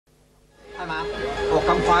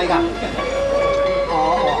咁快㗎？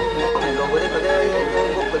係路嗰啲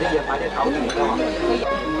屋嗰啲嘢快啲搞掂㗎。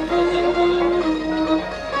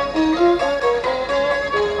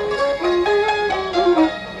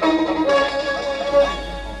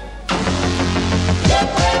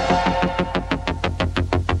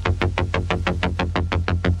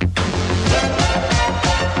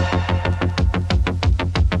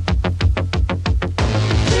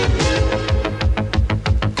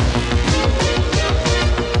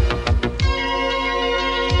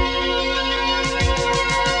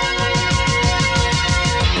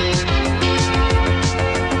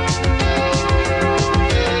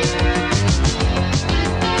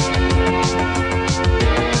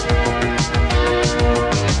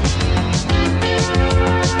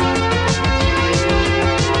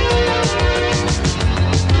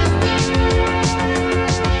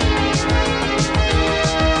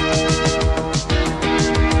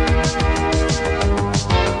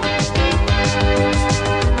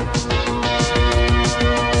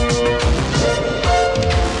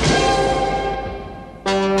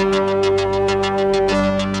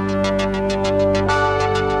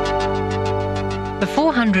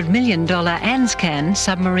$400 million ANZCAN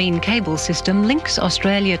submarine cable system links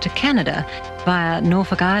Australia to Canada via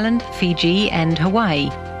Norfolk Island, Fiji and Hawaii,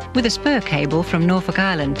 with a spur cable from Norfolk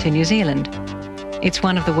Island to New Zealand. It's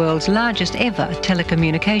one of the world's largest ever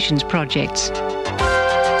telecommunications projects.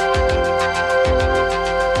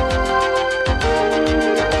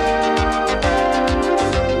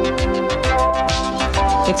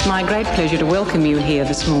 It's my great pleasure to welcome you here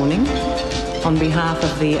this morning on behalf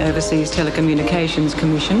of the Overseas Telecommunications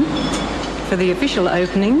Commission for the official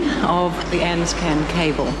opening of the ANZCAN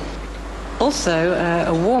cable. Also,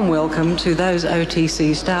 a warm welcome to those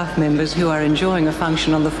OTC staff members who are enjoying a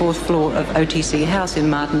function on the 4th floor of OTC House in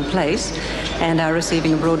Martin Place and are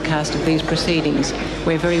receiving a broadcast of these proceedings.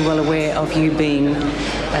 We're very well aware of you being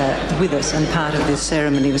with us and part of this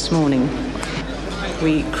ceremony this morning.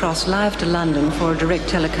 We cross live to London for a direct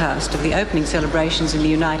telecast of the opening celebrations in the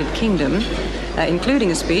United Kingdom, including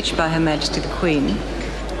a speech by Her Majesty the Queen.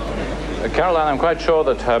 Caroline, I'm quite sure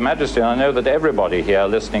that Her Majesty, and I know that everybody here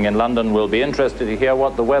listening in London will be interested to hear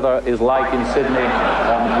what the weather is like in Sydney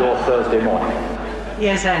on your Thursday morning.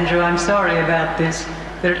 Yes, Andrew, I'm sorry about this,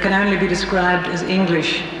 but it can only be described as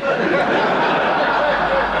English.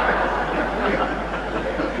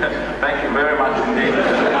 Thank you very much indeed.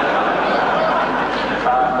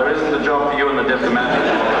 There isn't a job for you in the diplomatic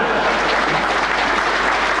corps.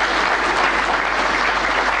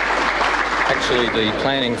 Actually, the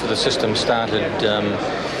planning for the system started,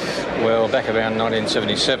 well, back around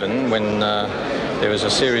 1977, when there was a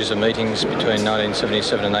series of meetings between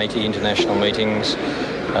 1977 and 80, international meetings,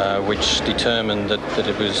 which determined that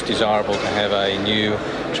it was desirable to have a new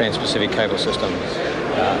trans-Pacific cable system,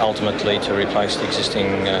 ultimately to replace the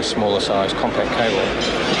existing smaller size compact cable.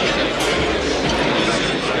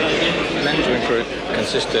 The management group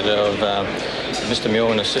consisted of Mr.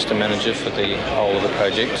 Muirn, a system manager for the whole of the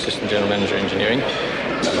project, Assistant General Manager Engineering.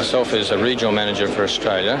 Myself as a regional manager for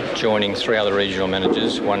Australia, joining 3 other regional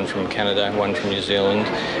managers, one from Canada, one from New Zealand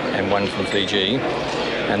and one from Fiji.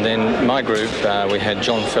 And then my group, we had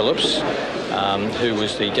John Phillips, who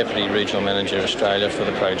was the Deputy Regional Manager of Australia for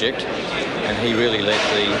the project, and he really led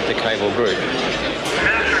the cable group.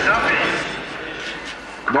 Minister Duffy.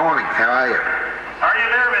 Morning, how are you? Are you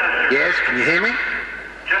there, Minister? Yes, can you hear me?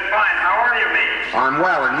 Just fine. How are you, mate? I'm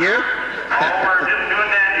well, and you? Oh, we're just doing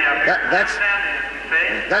dandy up here.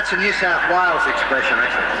 That's a New South Wales expression,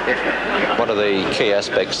 actually. Yeah. One of the key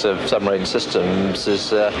aspects of submarine systems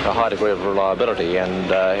is a high degree of reliability, and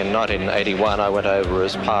in 1981 I went over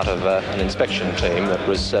as part of an inspection team that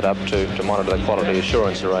was set up to monitor the quality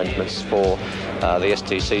assurance arrangements for the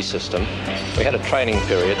STC system. We had a training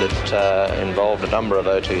period that involved a number of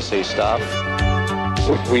OTC staff.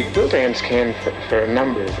 We built ANZCAN for a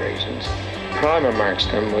number of reasons. Prime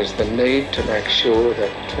amongst them was the need to make sure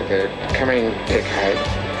that for the coming decade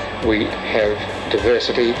we have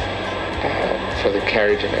diversity for the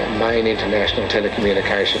carriage of our main international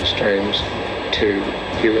telecommunication streams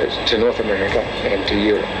to North America and to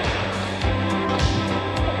Europe.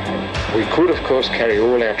 We could, of course, carry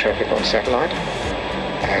all our traffic on satellite,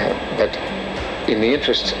 but in the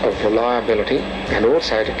interests of reliability and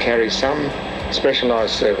also to carry some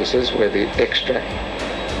specialised services where the extra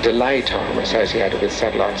delay time associated with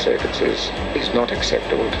satellite circuits is not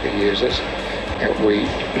acceptable to the users, we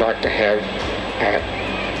like to have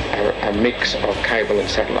a mix of cable and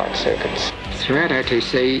satellite circuits. Throughout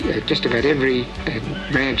OTC, just about every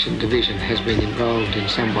branch and division has been involved in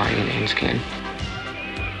some way in ANZCAN.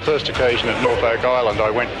 First occasion at Norfolk Island, I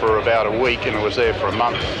went for about a week and I was there for a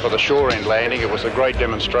month for the shore-end landing. It was a great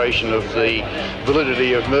demonstration of the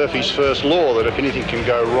validity of Murphy's first law, that if anything can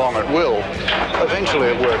go wrong, it will. Eventually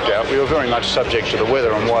it worked out. We were very much subject to the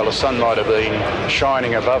weather, and while the sun might have been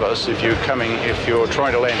shining above us, if you're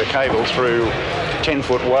trying to land a cable through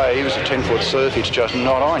 10-foot waves, a 10-foot surf, it's just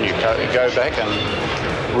not on. You go back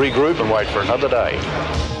and regroup and wait for another day.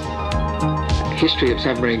 History of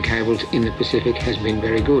submarine cables in the Pacific has been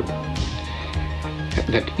very good,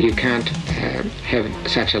 but you can't have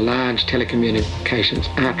such a large telecommunications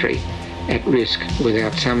artery at risk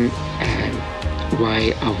without some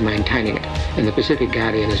way of maintaining it, and the Pacific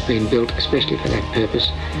Guardian has been built especially for that purpose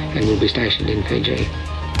and will be stationed in Fiji.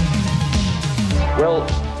 Well,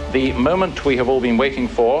 the moment we have all been waiting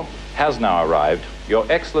for has now arrived.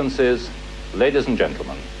 Your Excellencies, ladies and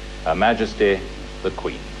gentlemen, Her Majesty the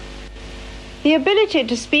Queen. The ability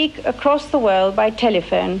to speak across the world by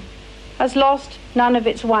telephone has lost none of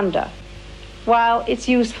its wonder, while its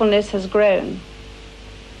usefulness has grown.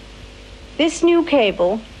 This new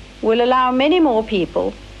cable will allow many more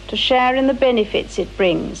people to share in the benefits it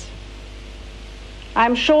brings.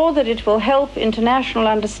 I'm sure that it will help international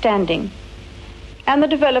understanding and the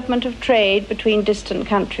development of trade between distant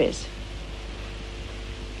countries.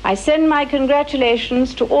 I send my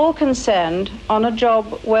congratulations to all concerned on a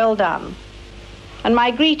job well done, and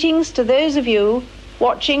my greetings to those of you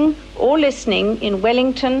watching or listening in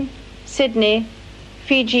Wellington, Sydney,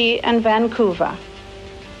 Fiji and Vancouver.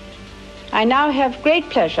 I now have great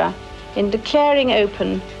pleasure in declaring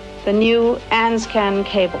open the new ANZCAN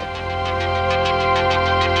cable.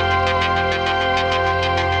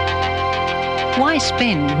 Why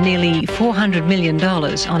spend nearly $400 million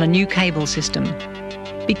on a new cable system?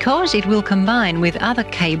 Because it will combine with other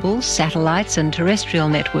cables, satellites and terrestrial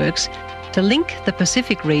networks to link the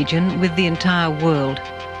Pacific region with the entire world,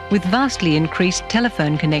 with vastly increased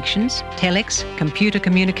telephone connections, telex, computer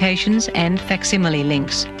communications and facsimile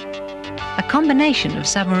links. A combination of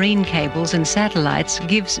submarine cables and satellites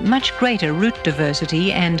gives much greater route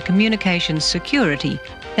diversity and communications security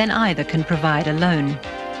than either can provide alone.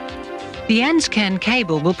 The ANZCAN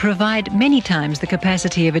cable will provide many times the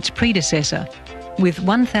capacity of its predecessor, with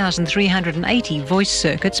 1,380 voice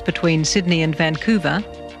circuits between Sydney and Vancouver,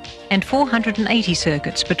 and 480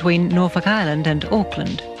 circuits between Norfolk Island and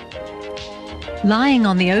Auckland. Lying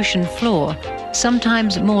on the ocean floor,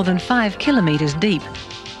 sometimes more than 5 kilometres deep,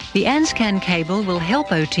 the ANZCAN cable will help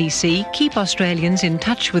OTC keep Australians in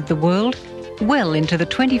touch with the world well into the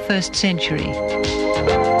 21st century.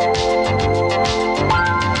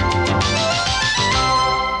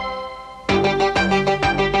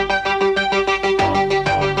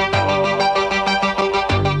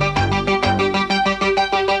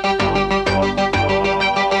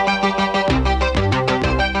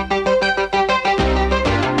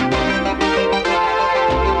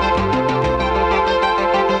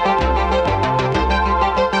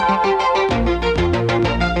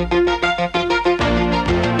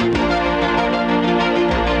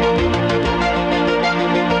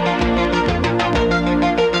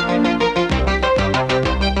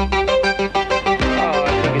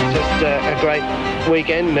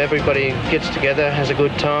 Weekend, everybody gets together, has a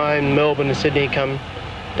good time. Melbourne and Sydney come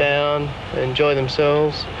down, enjoy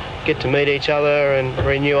themselves, get to meet each other and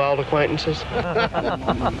renew old acquaintances.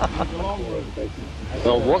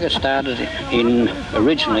 Well, Wagga started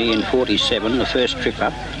originally in 47, the first trip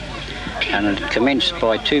up, and it commenced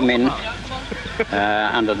by two men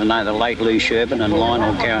under the name of the late Lou Sherbin and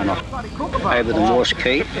Lionel Garanoff over the Morse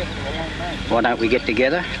Key. Why don't we get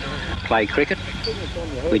together, play cricket?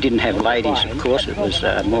 We didn't have ladies, of course. It was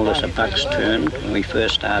more or less a buck's turn when we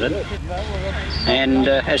first started. And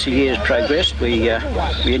as the years progressed, we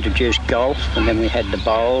introduced golf, and then we had the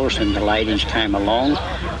bowls, and the ladies came along.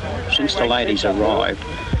 Since the ladies arrived,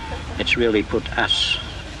 it's really put us,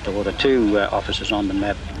 or the two officers, on the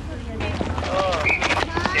map.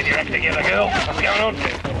 Get your act together, girl. What's going on?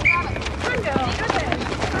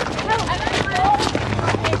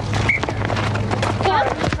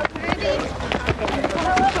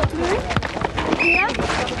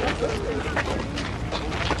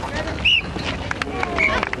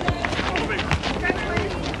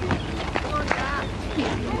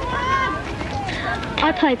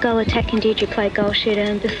 I played goal attack and Deirdre played goal shooter,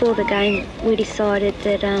 and before the game we decided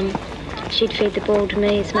that she'd feed the ball to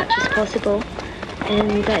me as much as possible,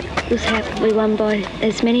 and that was how we won by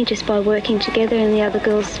as many, just by working together and the other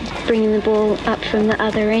girls bringing the ball up from the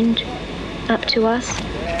other end up to us.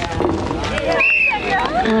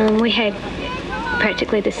 We had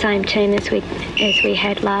practically the same team as we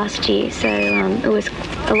had last year, so it was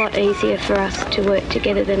a lot easier for us to work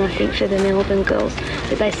together than I think for the Melbourne girls,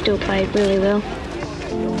 but they still played really well.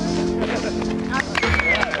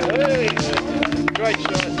 Great shot, great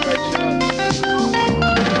shot.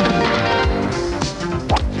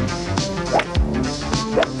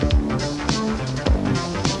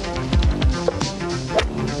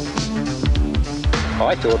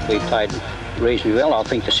 I thought we played reasonably well. I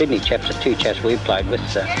think the Sydney chaps, the two chaps we played with,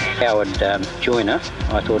 Howard Joyner,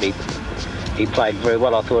 I thought he played very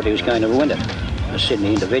well. I thought he was going to win it, the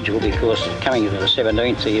Sydney individual, because coming into the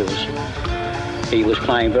 17th he was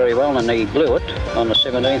playing very well, and he blew it on the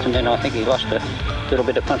 17th, and then I think he lost a little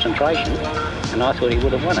bit of concentration, and I thought he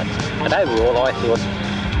would have won it. But overall I thought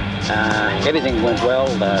everything went well.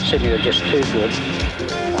 Sydney were just too good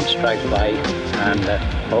on stroke play, and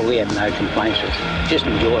well, we had no complaints. It was just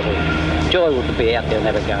enjoyable to be out there and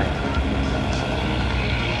have a game.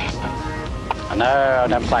 I know I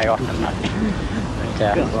don't play often,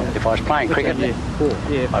 but if I was playing cricket,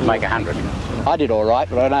 I'd make 100. I did all right,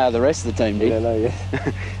 but I don't know how the rest of the team did.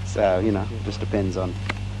 So, you know, it just depends on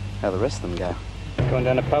how the rest of them go. Going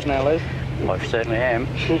down the pub now, Liz? I certainly am.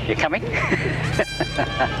 You coming? He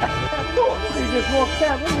just walked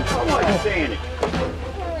out. What are you saying?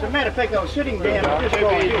 As a matter of fact, I was sitting down and just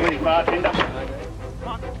going to his bartender.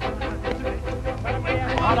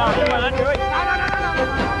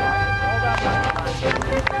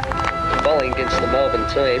 Bowling against the Melbourne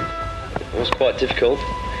team was quite difficult,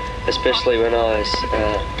 especially when I was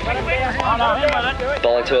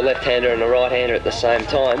bowling to a left-hander and a right-hander at the same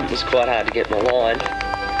time. It was quite hard to get my line.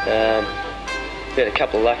 We had a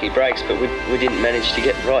couple of lucky breaks, but we didn't manage to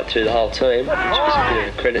get right through the whole team, which was a bit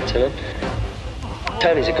of a credit to them.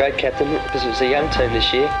 Tony's a great captain because it was a young team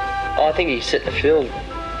this year. I think he set the field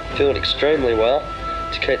extremely well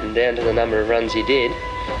to keep them down to the number of runs he did.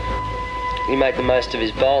 He made the most of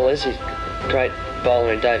his bowlers. He's a great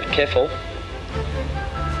bowler in David Keffel,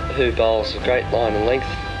 who bowls a great line and length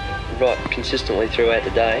right consistently throughout the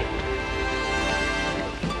day.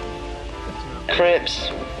 Cramps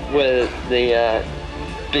were the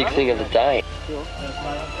big thing of the day.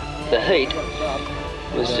 The heat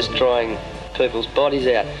was just drying people's bodies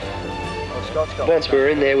out. Once we were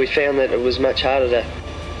in there, we found that it was much harder to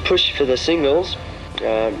push for the singles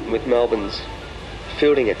with Melbourne's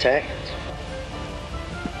fielding attack.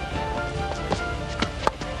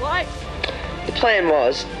 The plan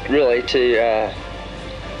was really to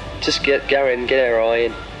just go in and get our eye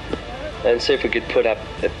in and see if we could put up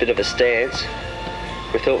a bit of a stance.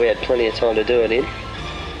 We thought we had plenty of time to do it in,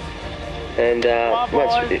 and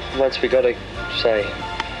once we got to say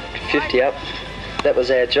 50 up, that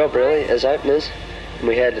was our job really as openers, and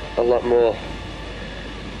we had a lot more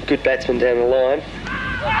good batsmen down the line.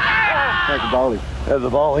 How's the bowling? How's the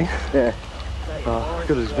bowling? Yeah.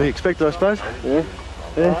 Good as we expected, I suppose. Yeah.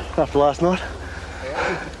 Yeah, after last night.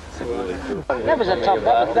 That was a top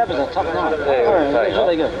night. Yeah, it was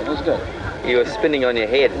really good. It was good. You were spinning on your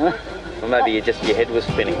head. Or maybe your head was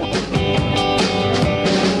spinning.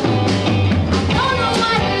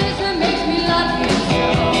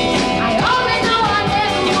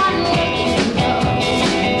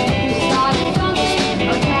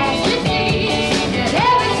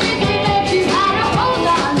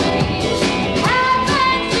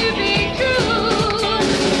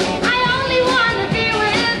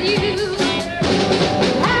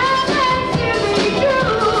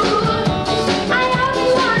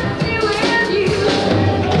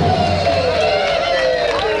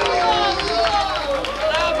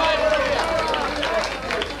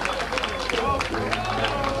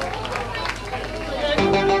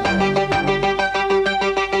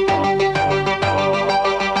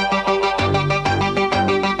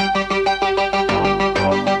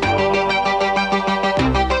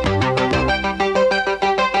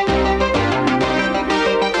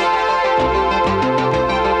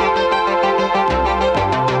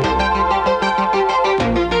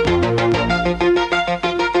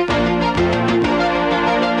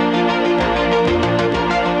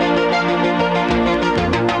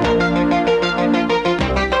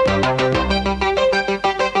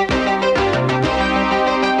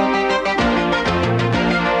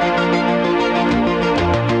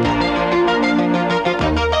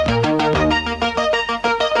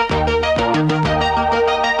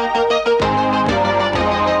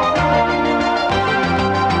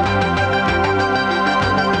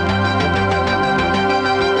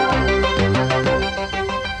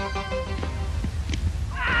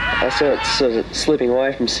 So it's sort of slipping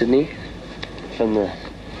away from Sydney from the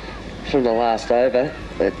last over.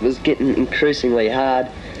 It was getting increasingly hard.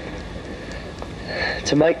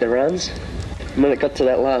 to make the runs. And when it got to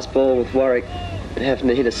that last ball with Warwick having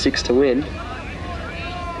to hit a 6 to win,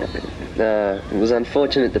 it was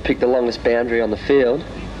unfortunate to pick the longest boundary on the field,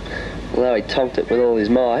 although he tonked it with all his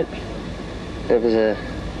might. It was a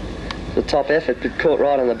top effort, but caught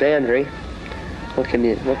right on the boundary. What can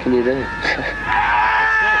you do?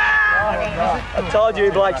 I told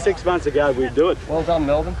you like 6 months ago we'd do it. Well done,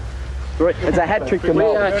 Melbourne. Great. It's a hat trick to We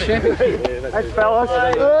Melbourne. are champions. Thanks, fellas.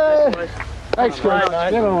 Thanks, Chris.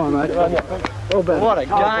 Never mind, mate. All better. What a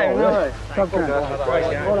game, really. Top game.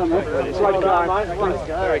 Well done, mate.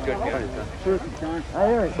 Great game.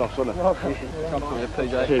 Very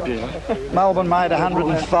good game. Melbourne made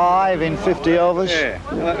 105 in 50 overs,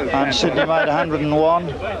 and Sydney made 101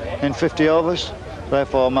 in 50 overs.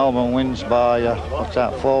 Therefore, Melbourne wins by,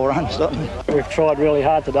 4 runs, don't they? We've tried really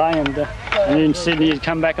hard today, and in Sydney has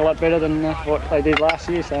come back a lot better than what they did last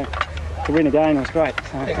year, so to win a game was great.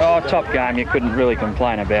 Oh, top game, you couldn't really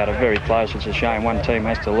complain about it. Very close. It's a shame one team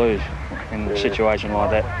has to lose in a situation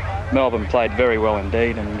like that. Melbourne played very well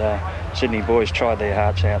indeed, and Sydney boys tried their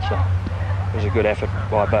hearts out, so it was a good effort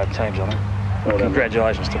by both teams, I think. Well,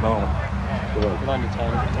 congratulations to Melbourne. Good on you,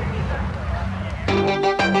 Tony.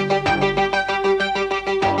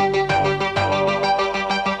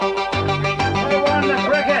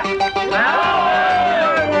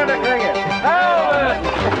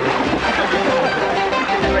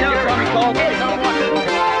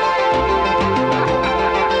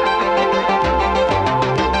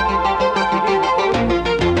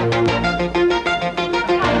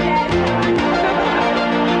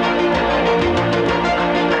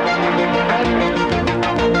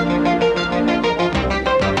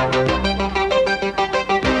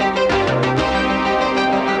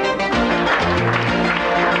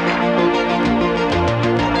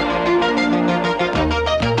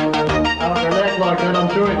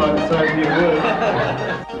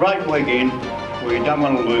 Great weekend. We don't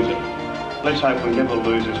want to lose it. Let's hope we never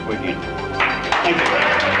lose this weekend. Thank you.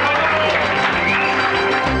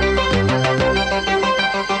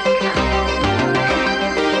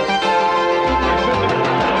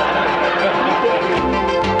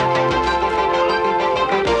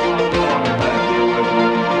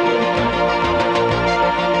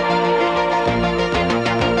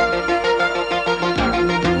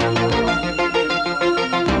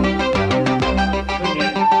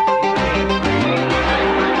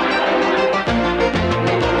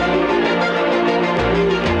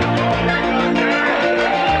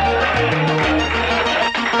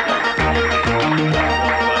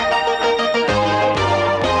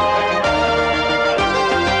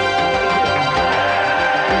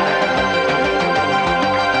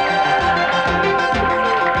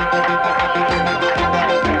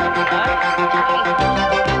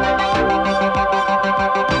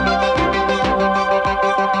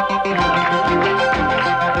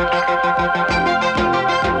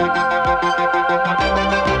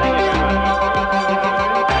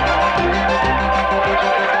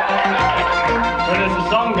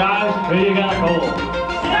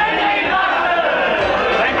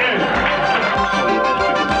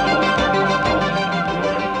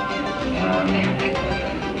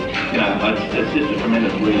 It's just a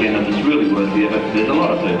tremendous weekend and it's really worth the effort. There's a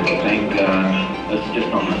lot of people I think, it's just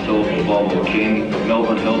not myself or Bob or Ken,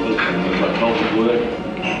 Melbourne helped us and we've got help at work.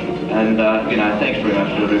 And thanks very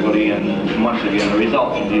much to everybody and once again the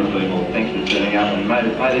results of you people. Thanks for turning up and may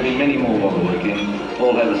there be many more Wagga weekends.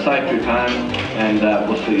 All have a safe trip home and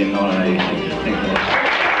we'll see you in 1986. Thanks a lot.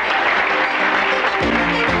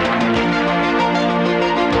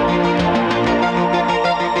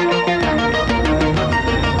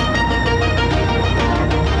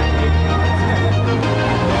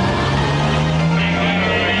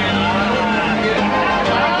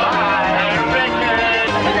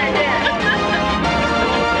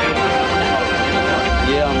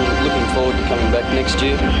 Next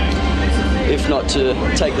year, if not to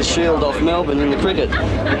take the shield off Melbourne in the cricket.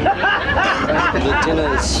 The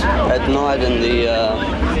dinners at night and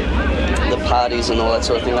the parties and all that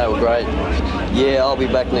sort of thing, they were great. Yeah, I'll be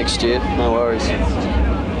back next year, no worries.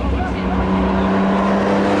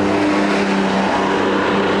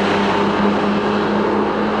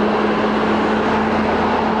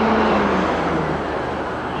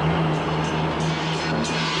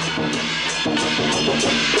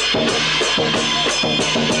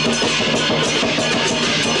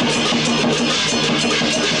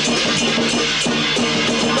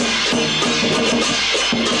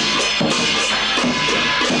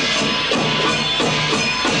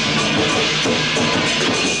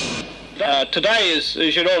 Today, as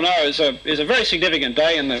you all know, is a very significant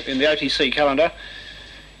day in the OTC calendar.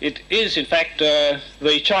 It is, in fact,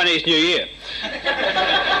 the Chinese New Year.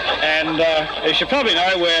 And as you probably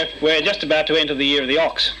know, we're just about to enter the year of the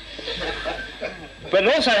ox. But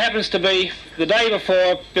it also happens to be the day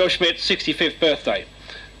before Bill Schmidt's 65th birthday.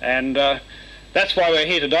 And that's why we're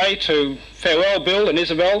here today, to farewell Bill and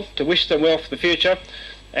Isabel, to wish them well for the future,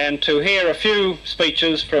 and to hear a few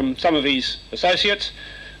speeches from some of his associates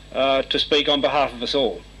to speak on behalf of us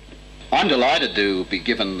all. I'm delighted to be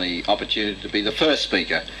given the opportunity to be the first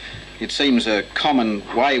speaker. It seems a common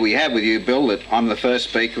way we have with you, Bill, that I'm the first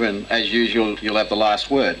speaker and, as usual, you'll have the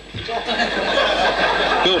last word.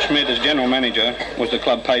 Bill Schmidt, as General Manager, was the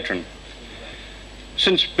club patron.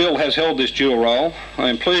 Since Bill has held this dual role, I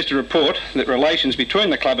am pleased to report that relations between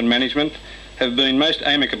the club and management have been most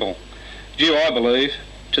amicable, due, I believe,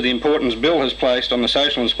 to the importance Bill has placed on the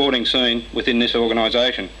social and sporting scene within this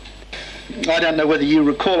organisation. I don't know whether you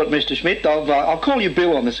recall it, Mr. Schmidt. I'll call you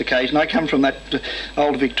Bill on this occasion. I come from that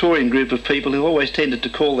old Victorian group of people who always tended to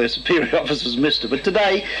call their superior officers Mr. But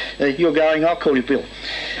today, you're going, I'll call you Bill.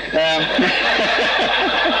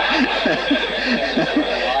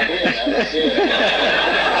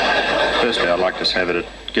 Firstly, I'd like to say that it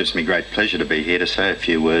gives me great pleasure to be here to say a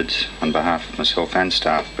few words on behalf of myself and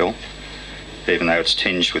staff, Bill, even though it's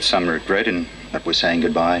tinged with some regret in that we're saying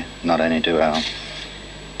goodbye not only to our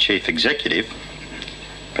Chief Executive,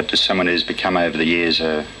 but to someone who's become over the years,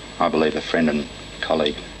 I believe, a friend and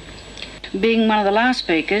colleague. Being one of the last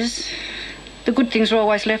speakers, the good things are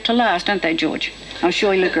always left to last, aren't they, George? I'm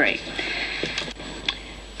sure you'll agree.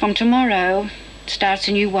 From tomorrow starts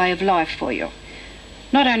a new way of life for you.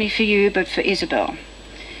 Not only for you, but for Isabel.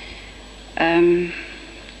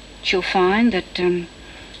 She'll find that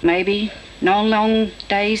maybe no long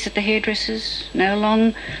days at the hairdressers, no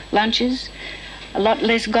long lunches, a lot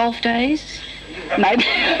less golf days, maybe,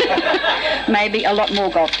 maybe a lot more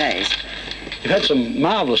golf days. You've had some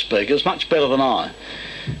marvellous speakers, much better than I.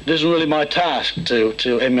 It isn't really my task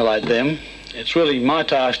to emulate them. It's really my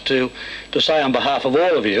task to say on behalf of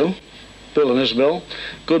all of you, Bill and Isabel,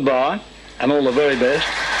 goodbye and all the very best.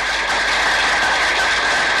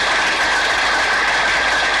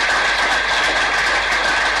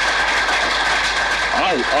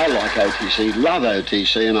 I like OTC, love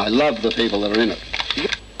OTC, and I love the people that are in it.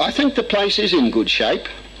 I think the place is in good shape.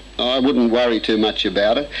 I wouldn't worry too much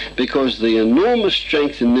about it, because the enormous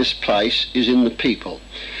strength in this place is in the people.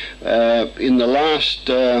 In the last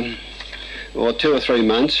 2 or 3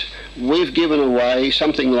 months, we've given away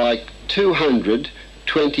something like 200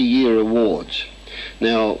 20-year awards.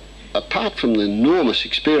 Now, apart from the enormous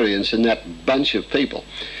experience in that bunch of people,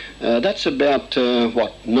 that's about,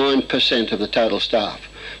 9% of the total staff.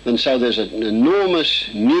 And so there's an enormous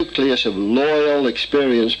nucleus of loyal,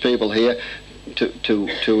 experienced people here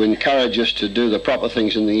to encourage us to do the proper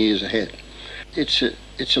things in the years ahead. It's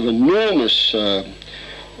of enormous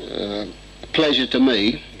pleasure to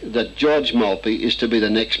me that George Maltby is to be the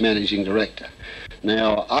next managing director.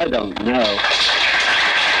 Now, I don't know.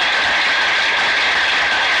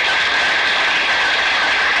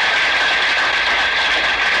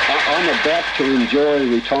 I'm about to enjoy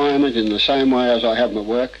retirement in the same way as I have my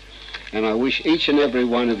work, and I wish each and every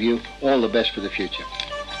one of you all the best for the future.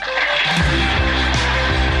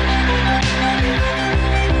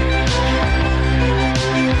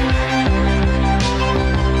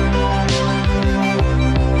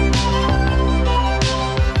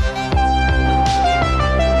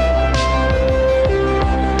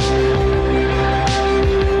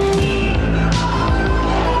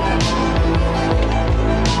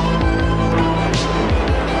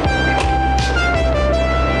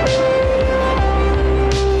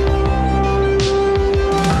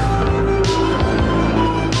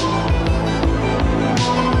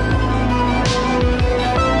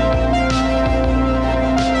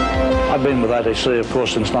 OTC, of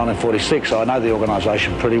course, since 1946, so I know the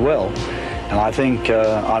organisation pretty well, and I think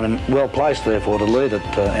I'm well placed, therefore, to lead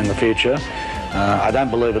it in the future. I don't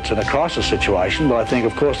believe it's in a crisis situation, but I think,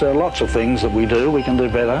 of course, there are lots of things that we can do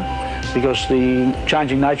better, because the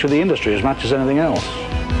changing nature of the industry as much as anything else.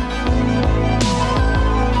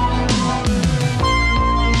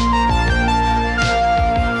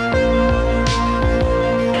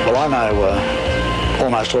 Well, I know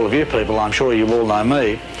almost all of you people. I'm sure you all know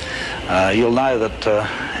me. You'll know that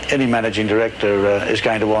any managing director is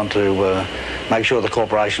going to want to make sure the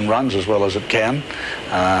corporation runs as well as it can.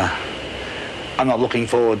 I'm not looking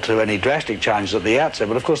forward to any drastic changes at the outset,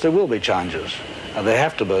 but of course there will be changes. There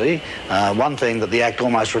have to be. One thing that the Act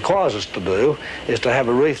almost requires us to do is to have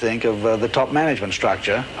a rethink of the top management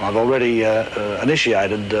structure, and I've already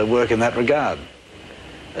initiated work in that regard.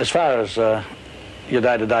 As far as your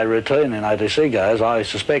day-to-day routine in OTC goes, I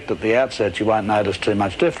suspect at the outset you won't notice too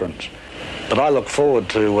much difference. But I look forward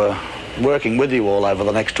to working with you all over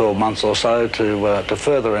the next 12 months or so to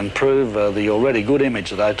further improve the already good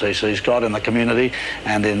image that OTC's got in the community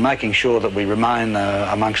and in making sure that we remain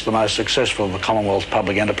amongst the most successful of the Commonwealth's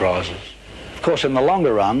public enterprises. Of course, in the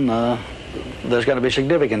longer run, there's going to be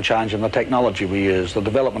significant change in the technology we use, the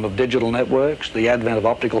development of digital networks, the advent of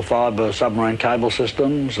optical fibre submarine cable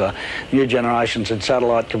systems, new generations in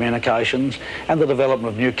satellite communications, and the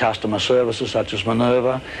development of new customer services such as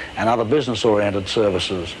Minerva and other business-oriented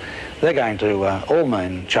services. They're going to all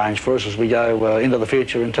mean change for us as we go into the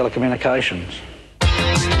future in telecommunications.